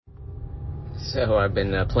So I've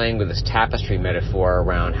been playing with this tapestry metaphor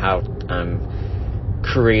around how I'm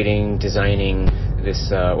creating, designing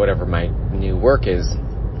this, whatever my new work is,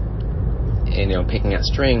 and, picking out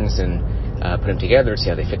strings and put them together to see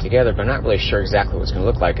how they fit together, but I'm not really sure exactly what it's going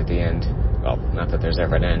to look like at the end. Well, not that there's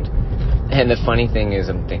ever an end. And the funny thing is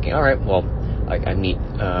I'm thinking, all right, well, like I meet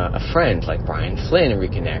a friend like Brian Flynn and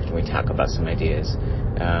reconnect, and we talk about some ideas.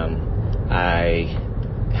 I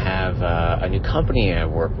have a new company I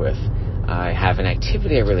work with. I have an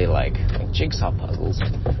activity I really like jigsaw puzzles,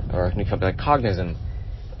 or a new company like Cognizant.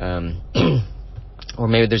 Or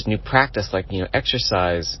maybe there's a new practice like,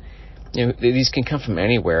 exercise. These can come from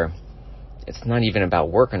anywhere. It's not even about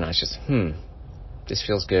work or not. It's just, this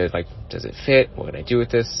feels good. Like, does it fit? What would I do with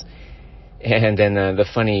this? And then the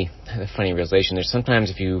funny realization, there's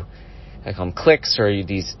sometimes I call them clicks or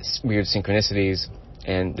these weird synchronicities.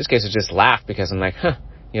 And in this case, I just laugh because I'm like,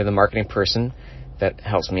 the marketing person that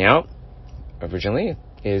helps me out originally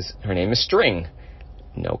her name is String.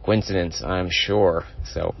 No coincidence, I'm sure.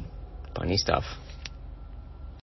 So, funny stuff.